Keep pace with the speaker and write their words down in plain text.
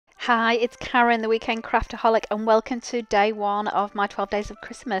Hi, it's Karen, the Weekend Craftaholic, and welcome to day one of my 12 Days of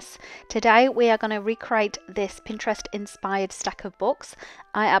Christmas. Today we are going to recreate this Pinterest inspired stack of books.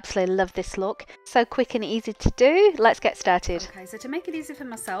 I absolutely love this look. So quick and easy to do. Let's get started. Okay, so to make it easy for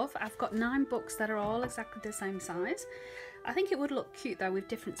myself, I've got 9 books that are all exactly the same size. I think it would look cute though with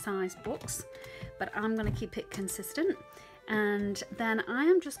different size books, but I'm going to keep it consistent. And then I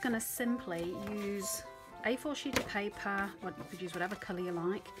am just going to simply use A4 sheet of paper, you could use whatever colour you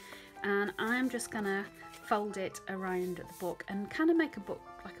like, and I'm just going to fold it around the book and kind of make a book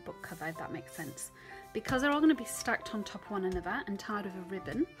like a book cover, if that makes sense. Because they're all going to be stacked on top of one another and tied with a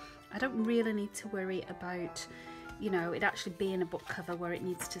ribbon, I don't really need to worry about, you know, it actually being a book cover where it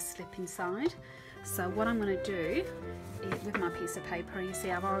needs to slip inside. So what I'm going to do is, with my piece of paper, you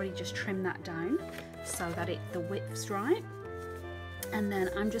see I've already just trimmed that down so that the width's right. And then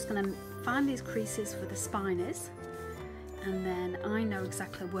I'm just going to find these creases where the spine is, and then I know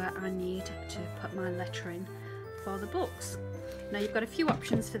exactly where I need to put my lettering for the books. Now you've got a few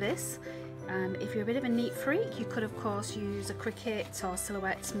options for this. If you're a bit of a neat freak, you could of course use a Cricut or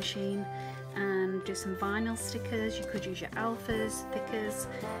Silhouettes machine and do some vinyl stickers. You could use your alphas, thickers,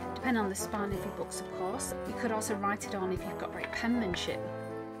 depending on the spine of your books of course. You could also write it on if you've got great penmanship.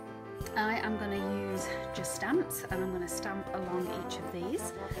 I am going to use just stamps, and I'm going to stamp along each of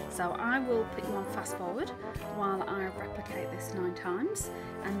these. So I will put you on fast forward while I replicate this 9 times,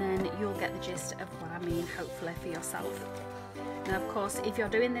 and then you'll get the gist of what I mean, hopefully for yourself. Now of course, if you're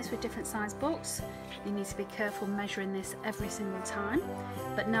doing this with different size books, you need to be careful measuring this every single time.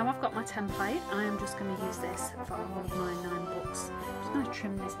 But now I've got my template, I am just going to use this for all of my 9 books. I'm just going to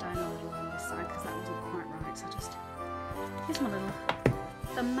trim this down a little on this side because that wasn't quite right, so just here's my little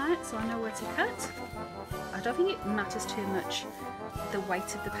thumb out so I know where to cut. I don't think it matters too much the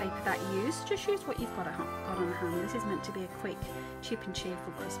weight of the paper that you use, just use what you've got on hand. This is meant to be a quick, cheap and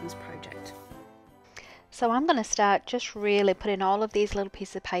cheerful Christmas project. So I'm going to start just really putting all of these little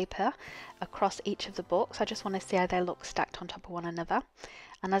pieces of paper across each of the books. I just want to see how they look stacked on top of one another.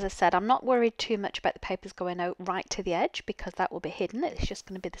 And as I said, I'm not worried too much about the papers going out right to the edge because that will be hidden. It's just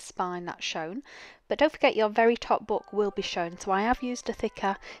going to be the spine that's shown. But don't forget, your very top book will be shown. So I have used a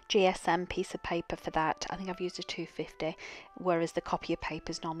thicker GSM piece of paper for that. I think I've used a 250, whereas the Copier paper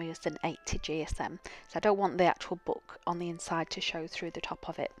is normally just an 80 GSM. So I don't want the actual book on the inside to show through the top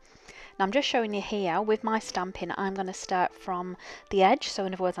of it. Now I'm just showing you here with my stamping, I'm going to start from the edge. So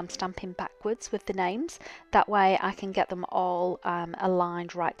in other words, I'm stamping backwards with the names. That way I can get them all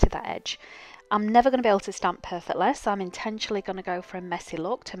aligned right to that edge. I'm never going to be able to stamp perfectly, so I'm intentionally going to go for a messy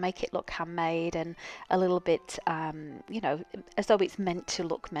look to make it look handmade and a little bit, you know, as though it's meant to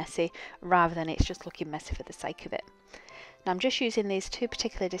look messy rather than it's just looking messy for the sake of it. Now I'm just using these 2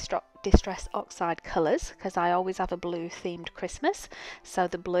 particular Distress Oxide colours because I always have a blue themed Christmas, so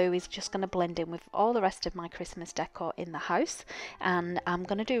the blue is just going to blend in with all the rest of my Christmas decor in the house. And I'm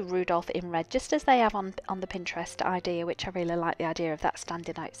going to do Rudolph in red, just as they have on the Pinterest idea, which I really like the idea of that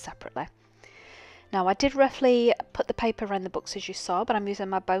standing out separately. Now I did roughly put the paper around the books as you saw, but I'm using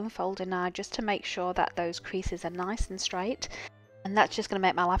my bone folder now just to make sure that those creases are nice and straight. And that's just going to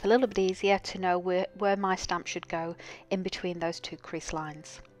make my life a little bit easier to know where my stamp should go in between those 2 crease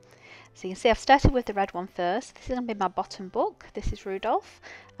lines. So you can see I've started with the red one first. This is going to be my bottom book. This is Rudolph,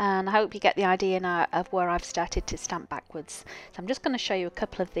 and I hope you get the idea now of where I've started to stamp backwards. So I'm just going to show you a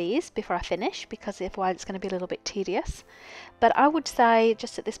couple of these before I finish, because otherwise it's going to be a little bit tedious. But I would say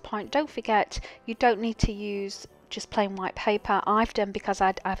just at this point, don't forget, you don't need to use just plain white paper. I've done, because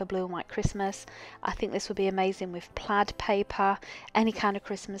I have a blue and white Christmas. I think this would be amazing with plaid paper, any kind of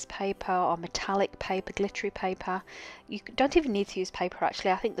Christmas paper, or metallic paper, glittery paper. You don't even need to use paper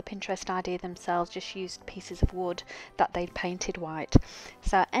actually. I think the Pinterest idea themselves just used pieces of wood that they'd painted white.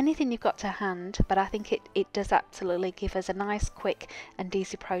 So anything you've got to hand, but I think it does absolutely give us a nice, quick and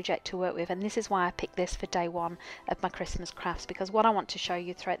easy project to work with. And this is why I picked this for day 1 of my Christmas crafts, because what I want to show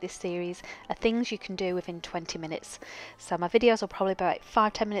you throughout this series are things you can do within 20 minutes. So my videos will probably be about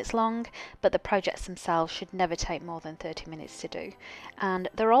 5-10 minutes long, but the projects themselves should never take more than 30 minutes to do. And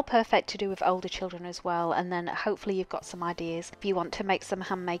they're all perfect to do with older children as well, and then hopefully you've got some ideas if you want to make some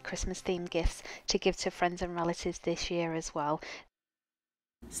handmade Christmas themed gifts to give to friends and relatives this year as well.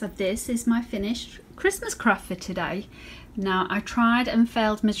 So this is my finished Christmas craft for today. Now I tried and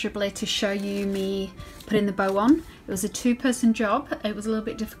failed miserably to show you me putting the bow on. It was a 2-person job. It was a little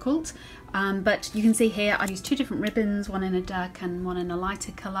bit difficult, but you can see here I used 2 different ribbons, one in a dark and one in a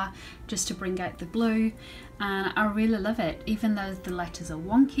lighter colour, just to bring out the blue, and I really love it. Even though the letters are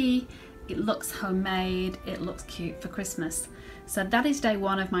wonky, It looks homemade, it looks cute for Christmas. So that is day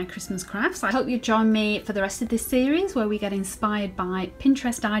one of my Christmas crafts. I hope you join me for the rest of this series where we get inspired by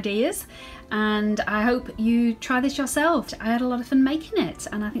Pinterest ideas, and I hope you try this yourself. I had a lot of fun making it,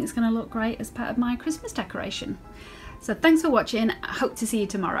 and I think it's going to look great as part of my Christmas decoration. So thanks for watching. I hope to see you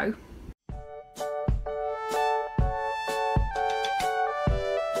tomorrow.